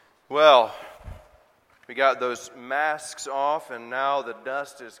Well, we got those masks off, and now the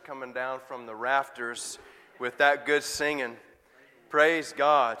dust is coming down from the rafters with that good singing. Praise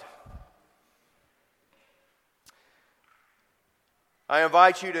God. I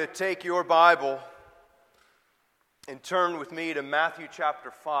invite you to take your Bible and turn with me to Matthew chapter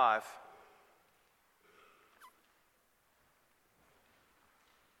 5.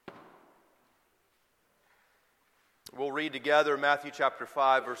 We'll read together Matthew chapter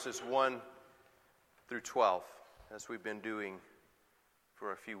 5, verses 1 through 12, as we've been doing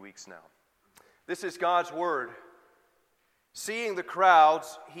for a few weeks now. This is God's word. Seeing the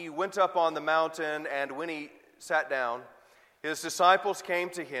crowds, he went up on the mountain, and when he sat down, his disciples came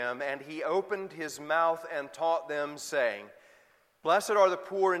to him, and he opened his mouth and taught them, saying, Blessed are the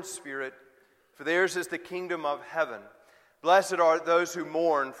poor in spirit, for theirs is the kingdom of heaven. Blessed are those who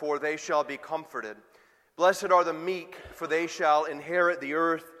mourn, for they shall be comforted. Blessed are the meek, for they shall inherit the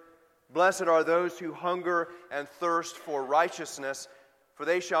earth. Blessed are those who hunger and thirst for righteousness, for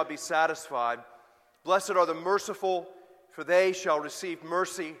they shall be satisfied. Blessed are the merciful, for they shall receive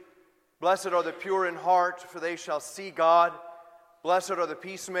mercy. Blessed are the pure in heart, for they shall see God. Blessed are the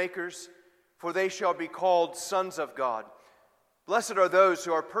peacemakers, for they shall be called sons of God. Blessed are those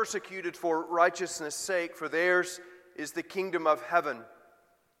who are persecuted for righteousness' sake, for theirs is the kingdom of heaven.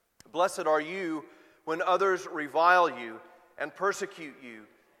 Blessed are you when others revile you and persecute you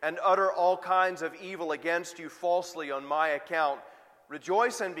and utter all kinds of evil against you falsely on my account.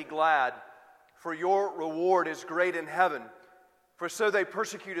 Rejoice and be glad, for your reward is great in heaven, for so they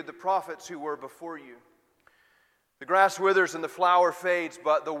persecuted the prophets who were before you. The grass withers and the flower fades,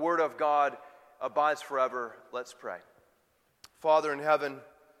 but the word of God abides forever. Let's pray. Father in heaven,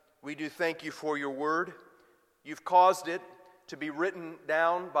 we do thank you for your word. You've caused it to be written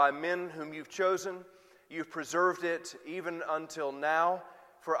down by men whom you've chosen. You've preserved it even until now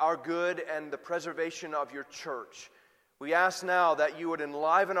for our good and the preservation of your church. We ask now that you would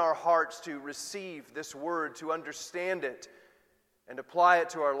enliven our hearts to receive this word, to understand it, and apply it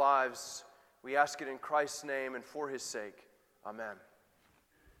to our lives. We ask it in Christ's name and for his sake. Amen.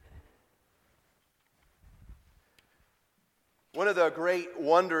 One of the great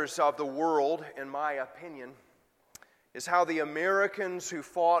wonders of the world, in my opinion, is how the Americans who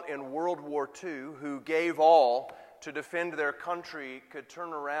fought in World War II, who gave all to defend their country, could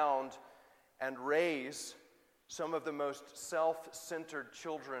turn around and raise some of the most self-centered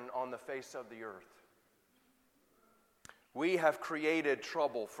children on the face of the earth. We have created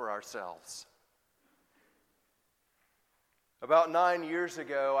trouble for ourselves. About 9 years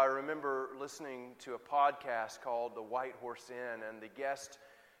ago, I remember listening to a podcast called The White Horse Inn, and the guest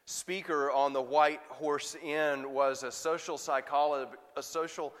speaker on the White Horse Inn was a social psychologist,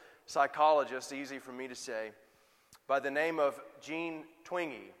 easy for me to say, by the name of Jean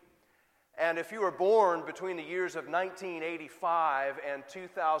Twenge. And if you were born between the years of 1985 and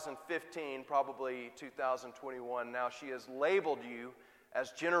 2015, probably 2021, now she has labeled you as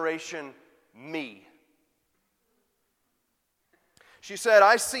Generation Me. She said,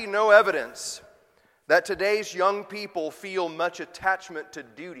 I see no evidence that today's young people feel much attachment to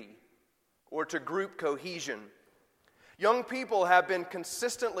duty or to group cohesion. Young people have been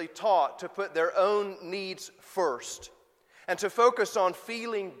consistently taught to put their own needs first and to focus on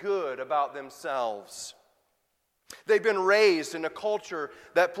feeling good about themselves. They've been raised in a culture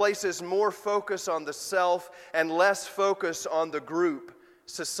that places more focus on the self and less focus on the group,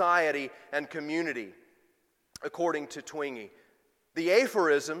 society, and community, according to Twenge. The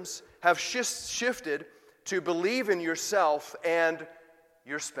aphorisms have shifted to believe in yourself and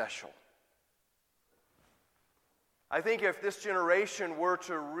you're special. I think if this generation were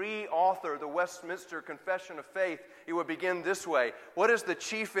to re-author the Westminster Confession of Faith, it would begin this way. What is the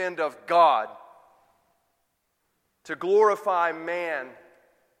chief end of God? To glorify man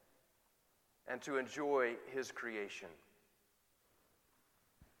and to enjoy his creation.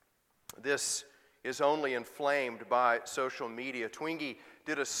 This is only inflamed by social media. Twenge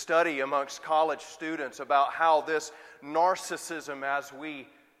did a study amongst college students about how this narcissism, as we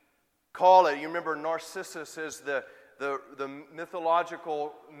call it, you remember Narcissus is the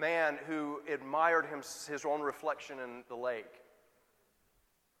mythological man who admired his own reflection in the lake.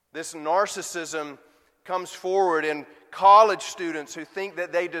 This narcissism comes forward in college students who think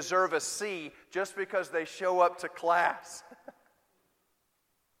that they deserve a C just because they show up to class.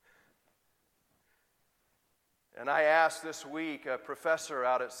 And I asked this week a professor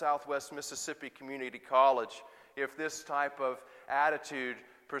out at Southwest Mississippi Community College if this type of attitude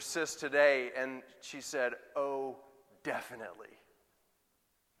persists today, and she said, oh, definitely.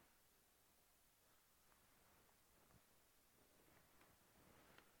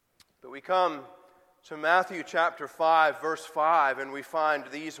 But we come to Matthew chapter 5, verse 5, and we find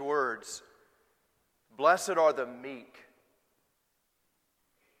these words: "Blessed are the meek,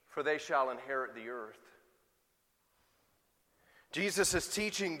 for they shall inherit the earth." Jesus is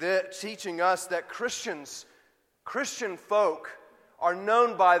teaching us that Christian folk are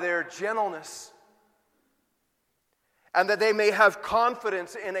known by their gentleness, and that they may have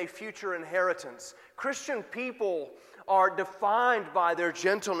confidence in a future inheritance. Christian people are defined by their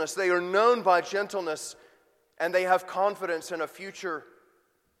gentleness. They are known by gentleness, and they have confidence in a future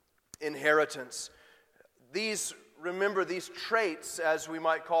inheritance. Remember these traits, as we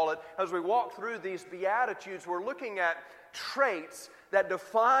might call it. As we walk through these Beatitudes, we're looking at traits that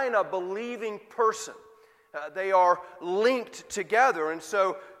define a believing person. They are linked together. And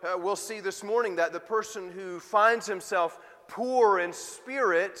so we'll see this morning that the person who finds himself poor in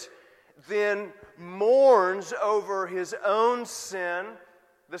spirit then mourns over his own sin,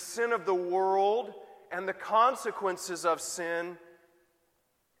 the sin of the world, and the consequences of sin,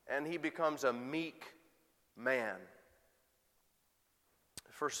 and he becomes a meek man.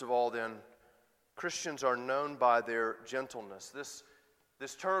 First of all, then, Christians are known by their gentleness.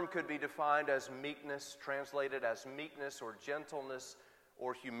 This term could be defined as meekness, translated as meekness or gentleness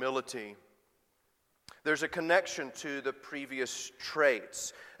or humility. There's a connection to the previous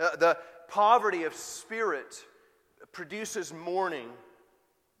traits. The poverty of spirit produces mourning,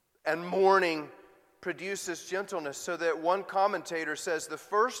 and mourning produces gentleness, so that one commentator says the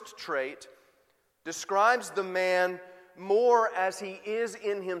first trait describes the man more as he is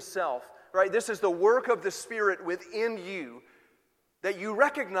in himself. Right? This is the work of the Spirit within you, that you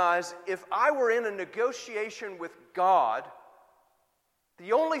recognize, if I were in a negotiation with God,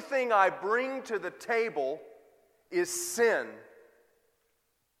 the only thing I bring to the table is sin.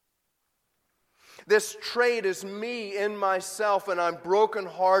 This trait is me in myself, and I'm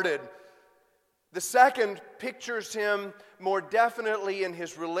brokenhearted. The second pictures him more definitely in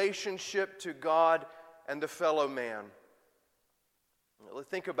his relationship to God and the fellow man.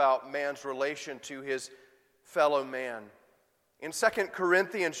 Think about man's relation to his fellow man. In 2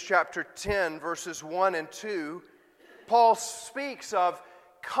 Corinthians chapter 10, verses 1 and 2, Paul speaks of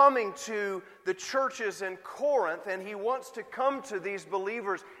coming to the churches in Corinth, and he wants to come to these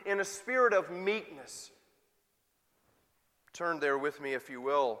believers in a spirit of meekness. Turn there with me, if you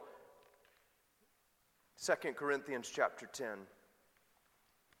will. 2 Corinthians chapter 10.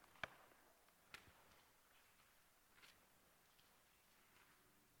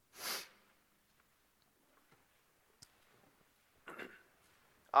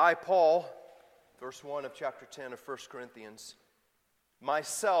 I, Paul, verse 1 of chapter 10 of 1 Corinthians,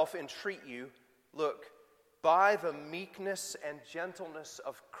 myself entreat you, look, by the meekness and gentleness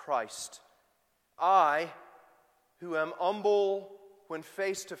of Christ, I, who am humble when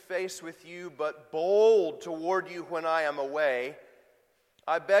face to face with you, but bold toward you when I am away,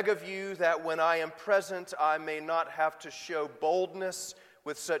 I beg of you that when I am present, I may not have to show boldness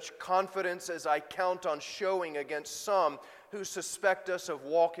with such confidence as I count on showing against some who suspect us of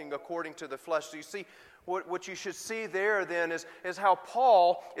walking according to the flesh. So you see, what you should see there then is how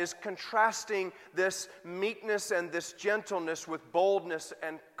Paul is contrasting this meekness and this gentleness with boldness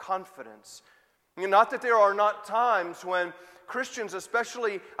and confidence. Not that there are not times when Christians,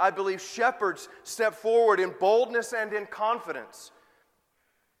 especially, I believe, shepherds, step forward in boldness and in confidence.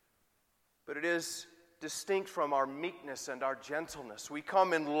 But it is distinct from our meekness and our gentleness. We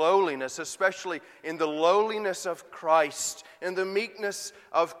come in lowliness, especially in the lowliness of Christ. And the meekness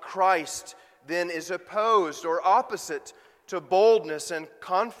of Christ then is opposed or opposite to boldness and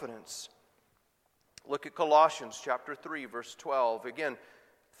confidence. Look at Colossians chapter 3, verse 12. Again,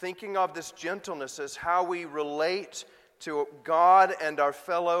 thinking of this gentleness as how we relate to God and our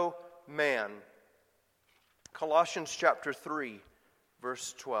fellow man. Colossians chapter 3,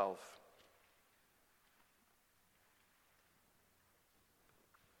 verse 12.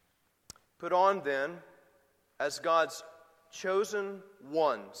 Put on then, as God's chosen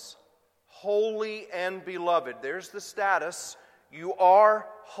ones, holy and beloved. There's the status. You are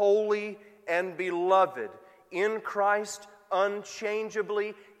holy and beloved. In Christ,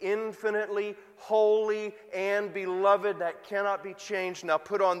 unchangeably, infinitely, holy and beloved. That cannot be changed. Now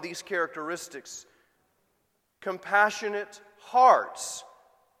put on these characteristics. Compassionate hearts,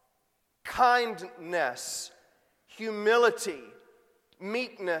 kindness, humility,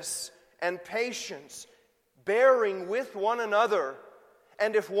 meekness, and patience, bearing with one another,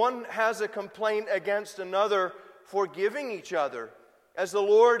 and if one has a complaint against another, forgiving each other. As the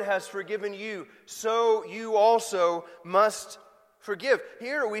Lord has forgiven you, so you also must forgive.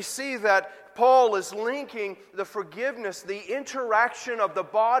 Here we see that Paul is linking the forgiveness, the interaction of the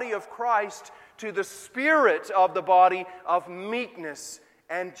body of Christ to the spirit of the body of meekness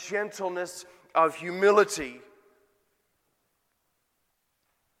and gentleness, of humility.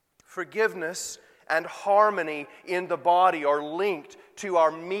 Forgiveness and harmony in the body are linked to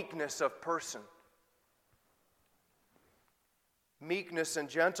our meekness of person. Meekness and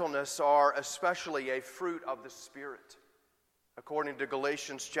gentleness are especially a fruit of the Spirit, according to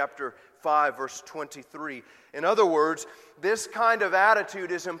Galatians chapter 5, verse 23. In other words, this kind of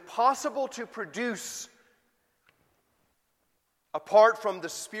attitude is impossible to produce apart from the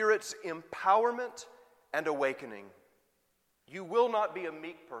Spirit's empowerment and awakening. You will not be a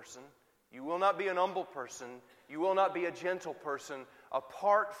meek person. You will not be an humble person. You will not be a gentle person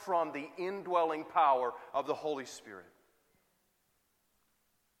apart from the indwelling power of the Holy Spirit.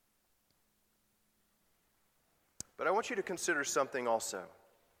 But I want you to consider something also.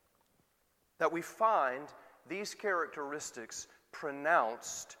 That we find these characteristics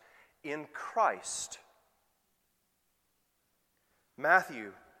pronounced in Christ.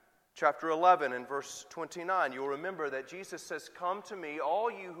 Matthew chapter 11 and verse 29, you'll remember that Jesus says, "Come to me, all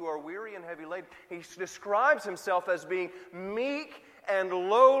you who are weary and heavy laden." He describes himself as being meek and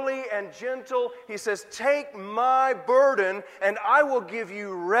lowly and gentle. He says, "Take my burden and I will give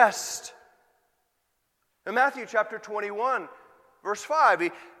you rest." In Matthew chapter 21, verse 5,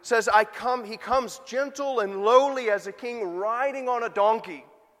 he says, he comes gentle and lowly as a king riding on a donkey.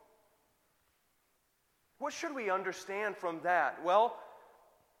 What should we understand from that? Well,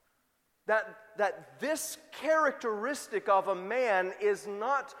 that this characteristic of a man is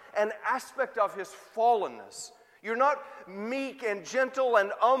not an aspect of his fallenness. You're not meek and gentle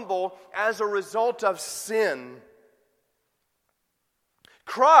and humble as a result of sin.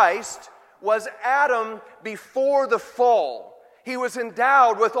 Christ was Adam before the fall. He was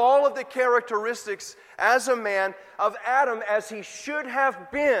endowed with all of the characteristics as a man of Adam as he should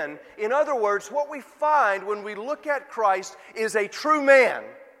have been. In other words, what we find when we look at Christ is a true man.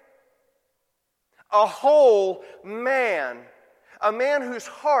 A whole man. A man whose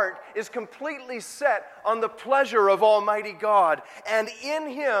heart is completely set on the pleasure of Almighty God. And in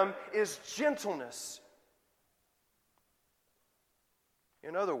him is gentleness.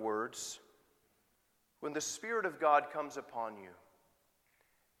 In other words, when the Spirit of God comes upon you,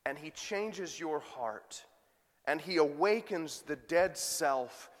 and He changes your heart, and He awakens the dead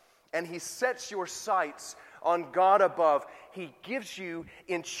self, and He sets your sights on God above, He gives you,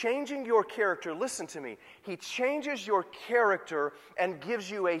 in changing your character, listen to me, He changes your character and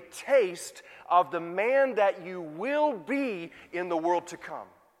gives you a taste of the man that you will be in the world to come.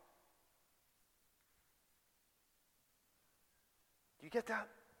 You get that?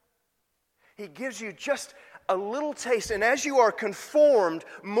 He gives you just a little taste. And as you are conformed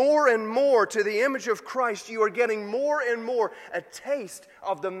more and more to the image of Christ, you are getting more and more a taste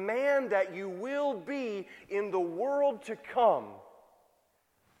of the man that you will be in the world to come.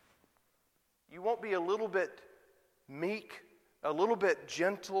 You won't be a little bit meek, a little bit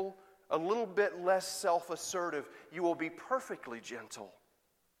gentle, a little bit less self-assertive. You will be perfectly gentle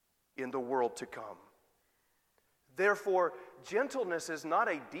in the world to come. Therefore, gentleness is not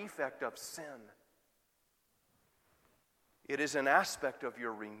a defect of sin. It is an aspect of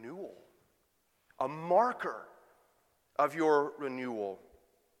your renewal, a marker of your renewal.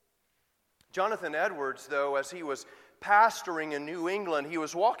 Jonathan Edwards, though, as he was pastoring in New England, he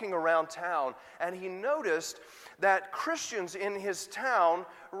was walking around town and he noticed that Christians in his town,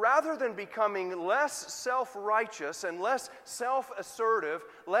 rather than becoming less self-righteous and less self-assertive,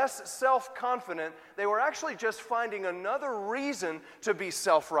 less self-confident, they were actually just finding another reason to be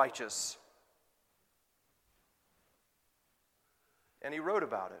self-righteous. And he wrote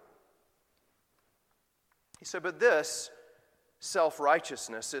about it. He said, "But this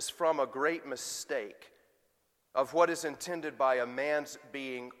self-righteousness is from a great mistake of what is intended by a man's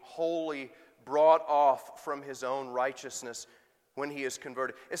being wholly brought off from his own righteousness when he is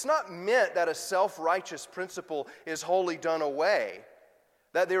converted." It's not meant that a self-righteous principle is wholly done away,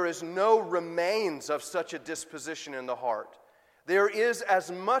 that there is no remains of such a disposition in the heart. There is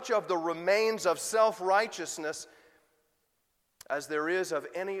as much of the remains of self-righteousness as there is of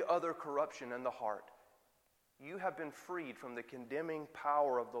any other corruption in the heart. You have been freed from the condemning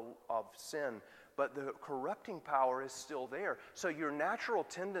power of sin, but the corrupting power is still there. So your natural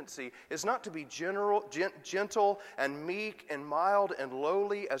tendency is not to be gentle and meek and mild and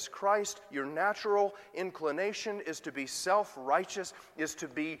lowly as Christ. Your natural inclination is to be self-righteous, is to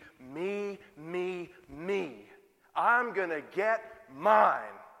be me, me, me. I'm going to get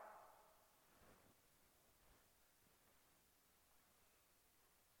mine.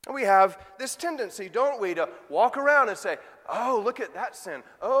 We have this tendency, don't we, to walk around and say, oh, look at that sin.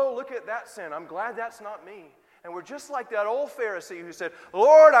 Oh, look at that sin. I'm glad that's not me. And we're just like that old Pharisee who said,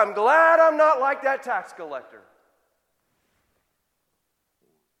 Lord, I'm glad I'm not like that tax collector.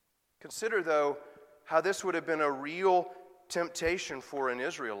 Consider, though, how this would have been a real temptation for an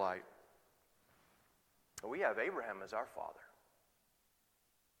Israelite. We have Abraham as our father.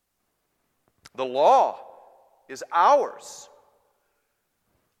 The law is ours.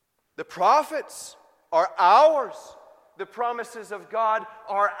 The prophets are ours. The promises of God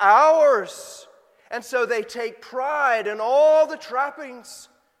are ours. And so they take pride in all the trappings,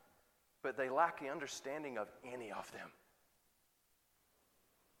 but they lack the understanding of any of them.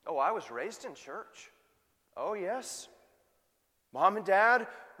 Oh, I was raised in church. Oh, yes. Mom and Dad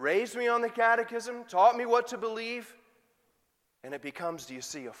raised me on the catechism, taught me what to believe. And it becomes, do you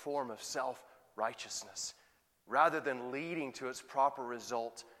see, a form of self-righteousness rather than leading to its proper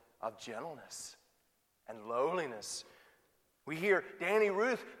result of gentleness and lowliness. We hear Danny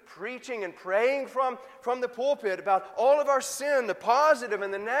Ruth preaching and praying from the pulpit about all of our sin, the positive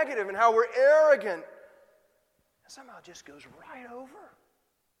and the negative, and how we're arrogant. And somehow it just goes right over.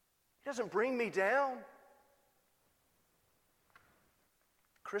 It doesn't bring me down.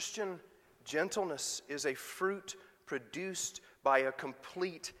 Christian gentleness is a fruit produced by a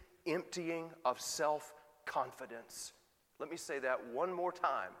complete emptying of self-confidence. Let me say that one more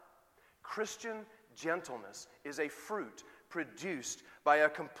time. Christian gentleness is a fruit produced by a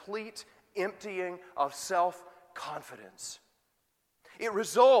complete emptying of self-confidence. It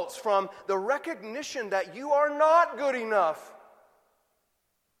results from the recognition that you are not good enough.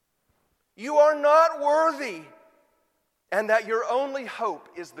 You are not worthy. And that your only hope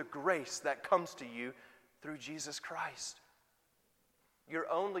is the grace that comes to you through Jesus Christ.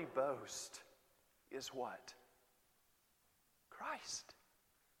 Your only boast is what? Christ.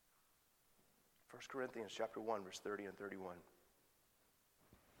 1 Corinthians chapter 1, verse 30 and 31.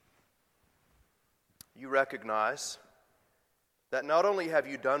 You recognize that not only have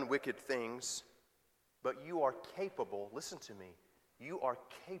you done wicked things, but you are capable, listen to me, you are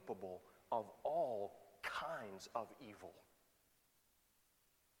capable of all kinds of evil.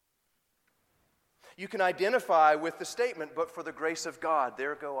 You can identify with the statement, but for the grace of God,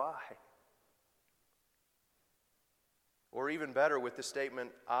 there go I. Or even better, with the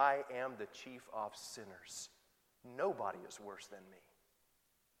statement, I am the chief of sinners. Nobody is worse than me.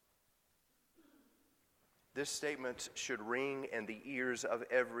 This statement should ring in the ears of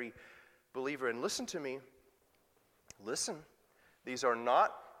every believer. And listen to me. Listen. These are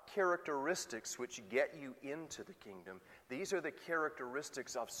not characteristics which get you into the kingdom. These are the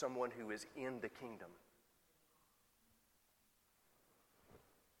characteristics of someone who is in the kingdom.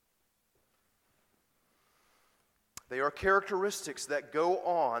 They are characteristics that go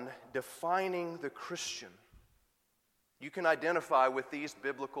on defining the Christian. You can identify with these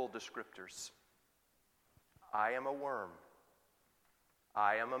biblical descriptors. I am a worm.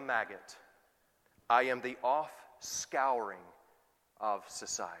 I am a maggot. I am the off-scouring of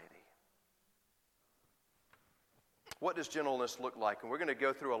society. What does gentleness look like? And we're going to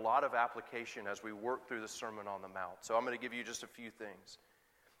go through a lot of application as we work through the Sermon on the Mount. So I'm going to give you just a few things.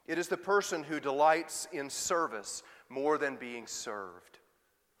 It is the person who delights in service more than being served.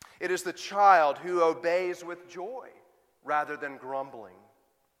 It is the child who obeys with joy rather than grumbling.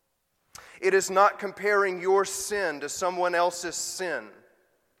 It is not comparing your sin to someone else's sin.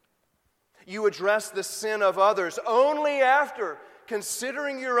 You address the sin of others only after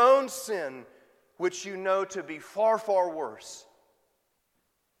considering your own sin, which you know to be far, far worse.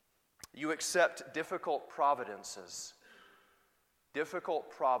 You accept difficult providences. Difficult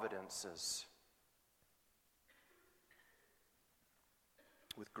providences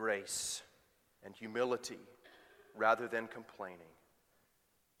with grace and humility rather than complaining.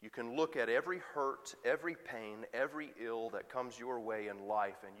 You can look at every hurt, every pain, every ill that comes your way in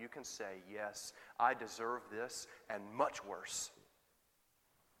life, and you can say, yes, I deserve this and much worse.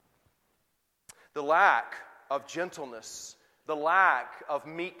 The lack of gentleness, the lack of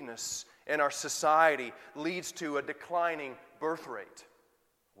meekness in our society leads to a declining birth rate.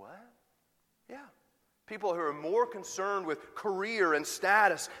 What? Yeah. People who are more concerned with career and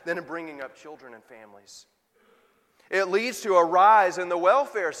status than in bringing up children and families. It leads to a rise in the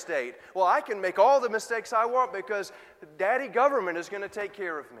welfare state. Well, I can make all the mistakes I want because daddy government is going to take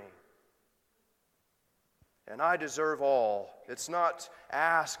care of me. And I deserve all. It's not,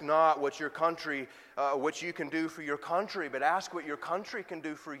 ask not what your country, what you can do for your country, but ask what your country can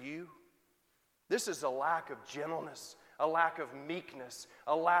do for you. This is a lack of gentleness, a lack of meekness,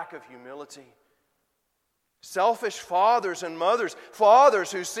 a lack of humility. Selfish fathers and mothers,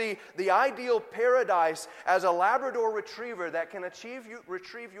 fathers who see the ideal paradise as a Labrador retriever that can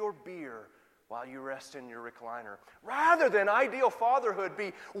retrieve your beer while you rest in your recliner. Rather than ideal fatherhood,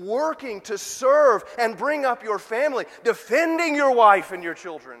 be working to serve and bring up your family, defending your wife and your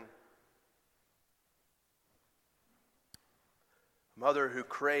children. Mother who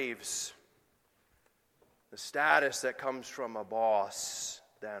craves the status that comes from a boss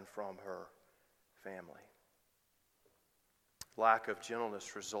than from her family. Lack of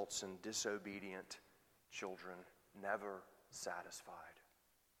gentleness results in disobedient children, never satisfied.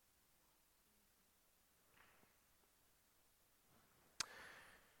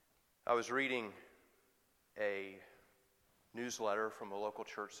 I was reading a newsletter from a local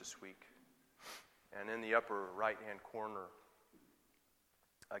church this week, and in the upper right-hand corner,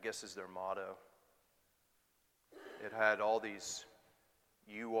 I guess is their motto, it had all these,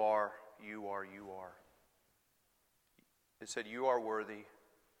 you are. It said, you are worthy.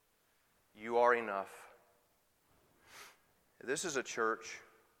 You are enough. This is a church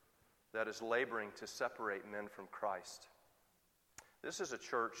that is laboring to separate men from Christ. This is a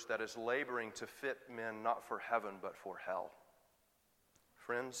church that is laboring to fit men not for heaven but for hell.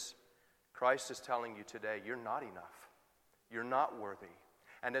 Friends, Christ is telling you today, you're not enough. You're not worthy.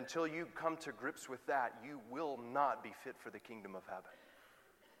 And until you come to grips with that, you will not be fit for the kingdom of heaven.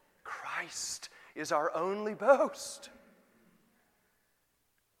 Christ is our only boast.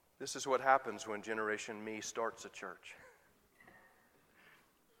 This is what happens when Generation Me starts a church.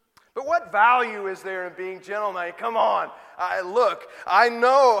 But what value is there in being gentleman? Come on. I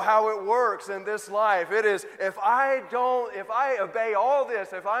know how it works in this life. It is, if I obey all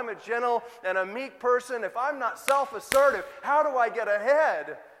this, if I'm a gentle and a meek person, if I'm not self-assertive, how do I get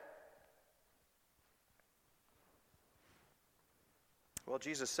ahead? Well,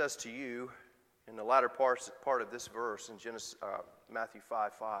 Jesus says to you in the latter part of this verse in Matthew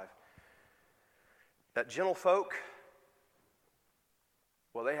 5:5, that gentle folk,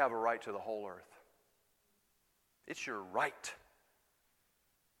 well, they have a right to the whole earth. It's your right.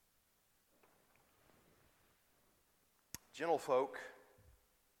 Gentle folk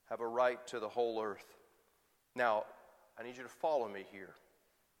have a right to the whole earth. Now, I need you to follow me here.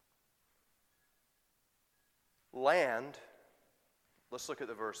 Land, let's look at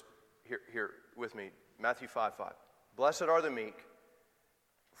the verse here with me. Matthew 5:5. Blessed are the meek,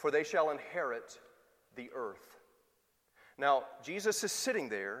 for they shall inherit the earth. Now, Jesus is sitting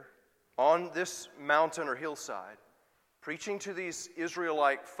there on this mountain or hillside, preaching to these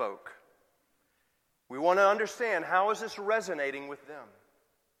Israelite folk. We want to understand, how is this resonating with them?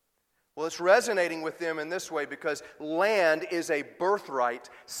 Well, it's resonating with them in this way because land is a birthright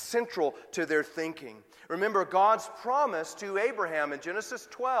central to their thinking. Remember God's promise to Abraham in Genesis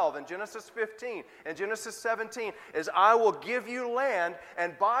 12 and Genesis 15 and Genesis 17 is, I will give you land,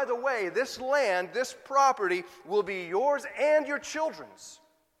 and by the way, this land, this property will be yours and your children's.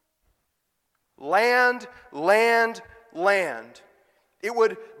 Land, land, land. It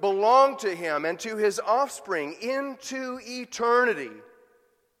would belong to him and to his offspring into eternity.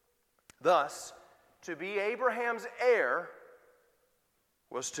 Thus, to be Abraham's heir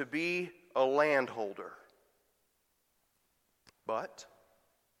was to be a landholder. But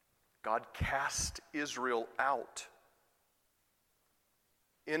God cast Israel out.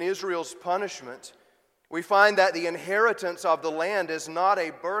 In Israel's punishment, we find that the inheritance of the land is not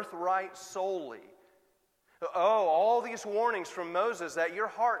a birthright solely. Oh, all these warnings from Moses that your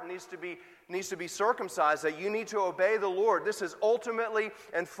heart needs to be circumcised, that you need to obey the Lord. This is ultimately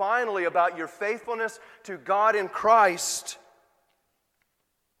and finally about your faithfulness to God in Christ.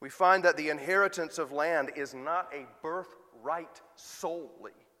 We find that the inheritance of land is not a birthright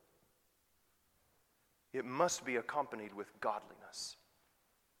solely. It must be accompanied with godliness.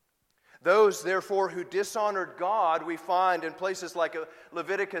 Those, therefore, who dishonored God, we find in places like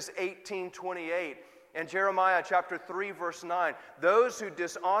Leviticus 18:28 and Jeremiah chapter 3, verse 9. Those who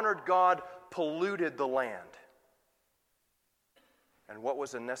dishonored God polluted the land. And what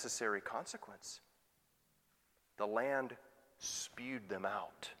was a necessary consequence? The land spewed them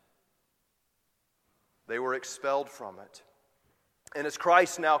out. They were expelled from it. And as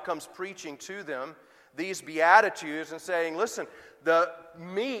Christ now comes preaching to them these Beatitudes and saying, listen, the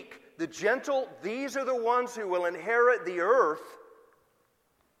meek, the gentle, these are the ones who will inherit the earth.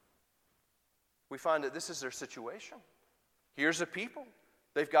 We find that this is their situation. Here's a people.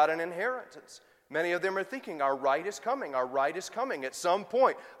 They've got an inheritance. Many of them are thinking, our right is coming. Our right is coming. At some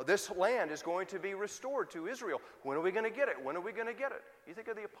point, this land is going to be restored to Israel. When are we going to get it? When are we going to get it? You think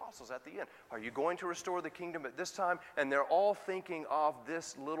of the apostles at the end. Are you going to restore the kingdom at this time? And they're all thinking of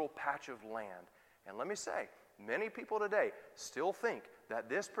this little patch of land. And let me say, many people today still think that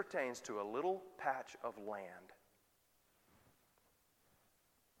this pertains to a little patch of land.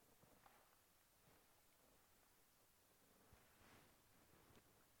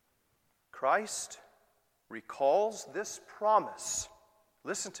 Christ recalls this promise.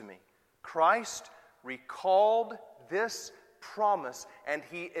 Listen to me. Christ recalled this promise and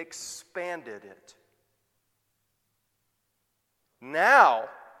he expanded it. Now,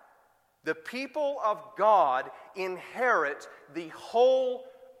 the people of God inherit the whole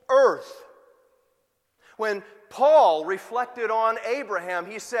earth. When Paul reflected on Abraham,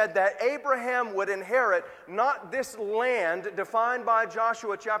 he said that Abraham would inherit not this land defined by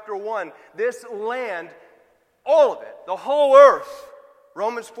Joshua chapter 1, this land, all of it, the whole earth,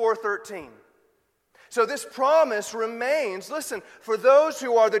 Romans 4:13. So this promise remains, listen, for those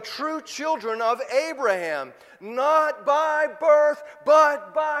who are the true children of Abraham, not by birth,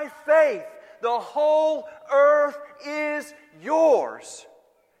 but by faith. The whole earth is yours.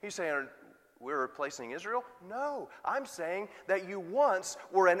 He's saying, we're replacing Israel? No, I'm saying that you once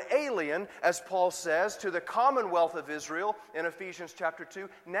were an alien, as Paul says, to the commonwealth of Israel in Ephesians chapter 2.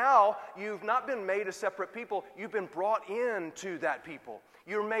 Now you've not been made a separate people, you've been brought into that people.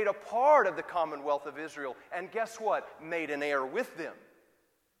 You're made a part of the commonwealth of Israel. And guess what? Made an heir with them.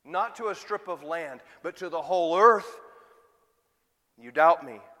 Not to a strip of land, but to the whole earth. You doubt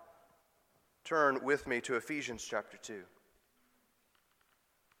me? Turn with me to Ephesians chapter 2.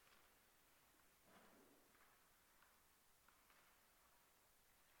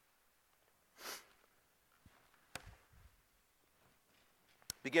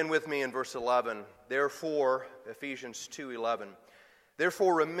 Begin with me in verse 11. Therefore, Ephesians 2:11.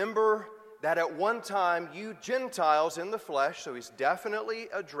 Therefore, remember that at one time you Gentiles in the flesh, so he's definitely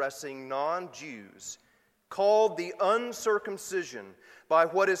addressing non-Jews, called the uncircumcision by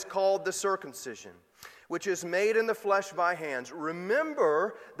what is called the circumcision, which is made in the flesh by hands.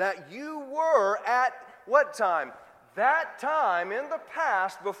 Remember that you were at what time? That time in the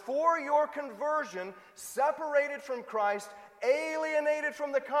past, before your conversion, separated from Christ, alienated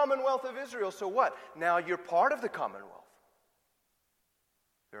from the commonwealth of Israel. So what? Now you're part of the commonwealth.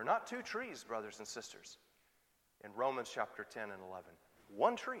 There are not two trees, brothers and sisters, in Romans chapter 10 and 11.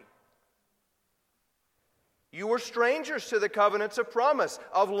 One tree. You were strangers to the covenants of promise,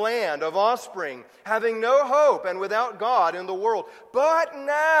 of land, of offspring, having no hope and without God in the world. But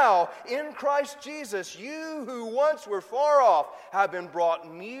now, in Christ Jesus, you who once were far off have been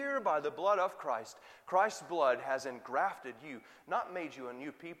brought near by the blood of Christ. Christ's blood has engrafted you, not made you a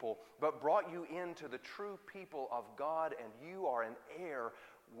new people, but brought you into the true people of God, and you are an heir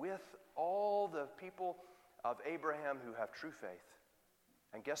with all the people of Abraham who have true faith.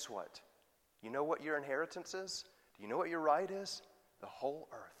 And guess what? You know what your inheritance is? Do you know what your right is? The whole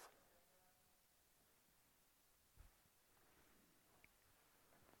earth.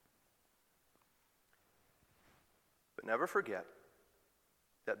 But never forget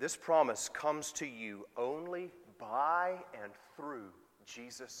that this promise comes to you only by and through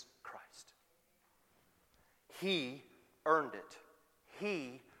Jesus Christ. He earned it.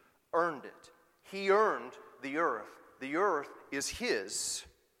 He earned it. He earned the earth. The earth is His.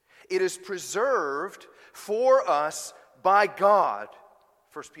 It is preserved for us by God.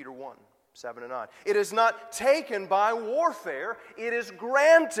 1 Peter 1, 7 and 9. It is not taken by warfare. It is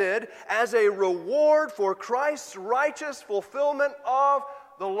granted as a reward for Christ's righteous fulfillment of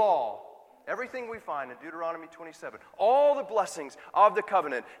the law. Everything we find in Deuteronomy 27, all the blessings of the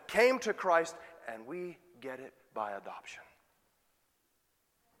covenant came to Christ, and we get it by adoption.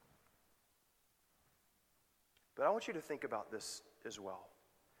 But I want you to think about this as well.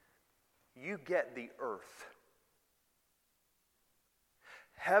 You get the earth.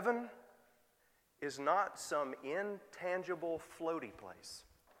 Heaven is not some intangible floaty place.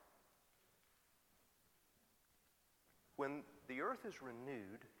 When the earth is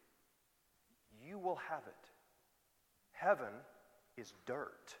renewed, you will have it. Heaven is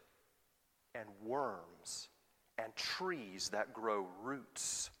dirt and worms and trees that grow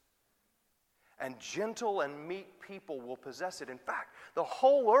roots. And gentle and meek people will possess it. In fact, the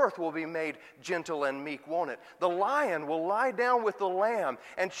whole earth will be made gentle and meek, won't it? The lion will lie down with the lamb,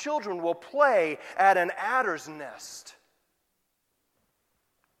 and children will play at an adder's nest.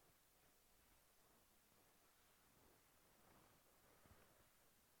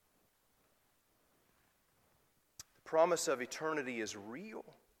 The promise of eternity is real.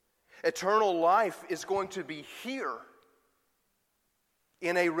 Eternal life is going to be here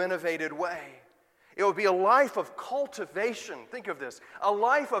in a renovated way. It will be a life of cultivation. Think of this. A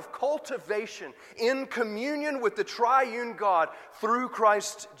life of cultivation in communion with the triune God through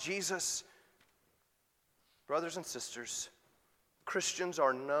Christ Jesus. Brothers and sisters, Christians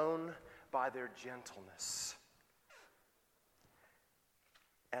are known by their gentleness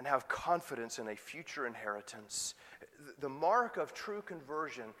and have confidence in a future inheritance. The mark of true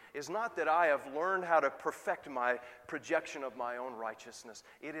conversion is not that I have learned how to perfect my projection of my own righteousness.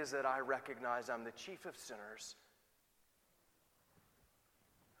 It is that I recognize I'm the chief of sinners.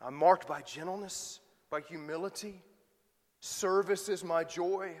 I'm marked by gentleness, by humility. Service is my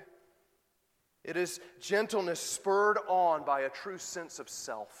joy. It is gentleness spurred on by a true sense of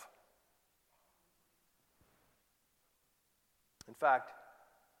self. In fact,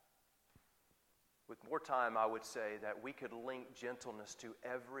 with more time, I would say that we could link gentleness to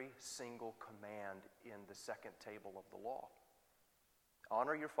every single command in the second table of the law.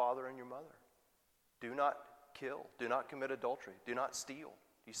 Honor your father and your mother. Do not kill. Do not commit adultery. Do not steal.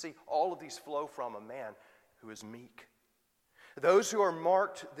 You see, all of these flow from a man who is meek. Those who are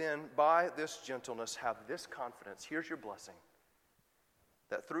marked then by this gentleness have this confidence. Here's your blessing.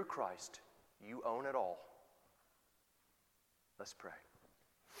 That through Christ, you own it all. Let's pray.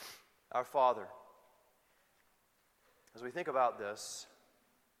 Our Father, as we think about this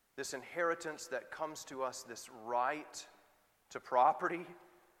inheritance that comes to us, this right to property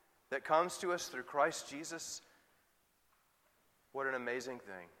that comes to us through Christ Jesus, what an amazing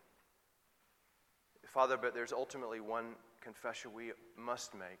thing. Father, but there's ultimately one confession we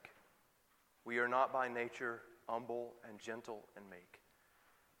must make. We are not by nature humble and gentle and meek.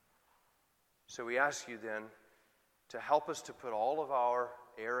 So we ask you then to help us to put all of our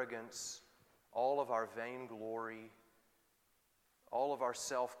arrogance, all of our vainglory, all of our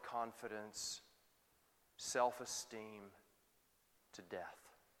self-confidence, self-esteem to death.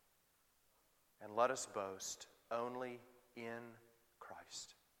 And let us boast only in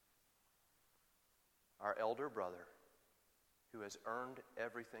Christ, our elder brother, who has earned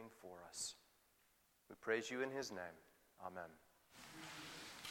everything for us. We praise you in his name. Amen.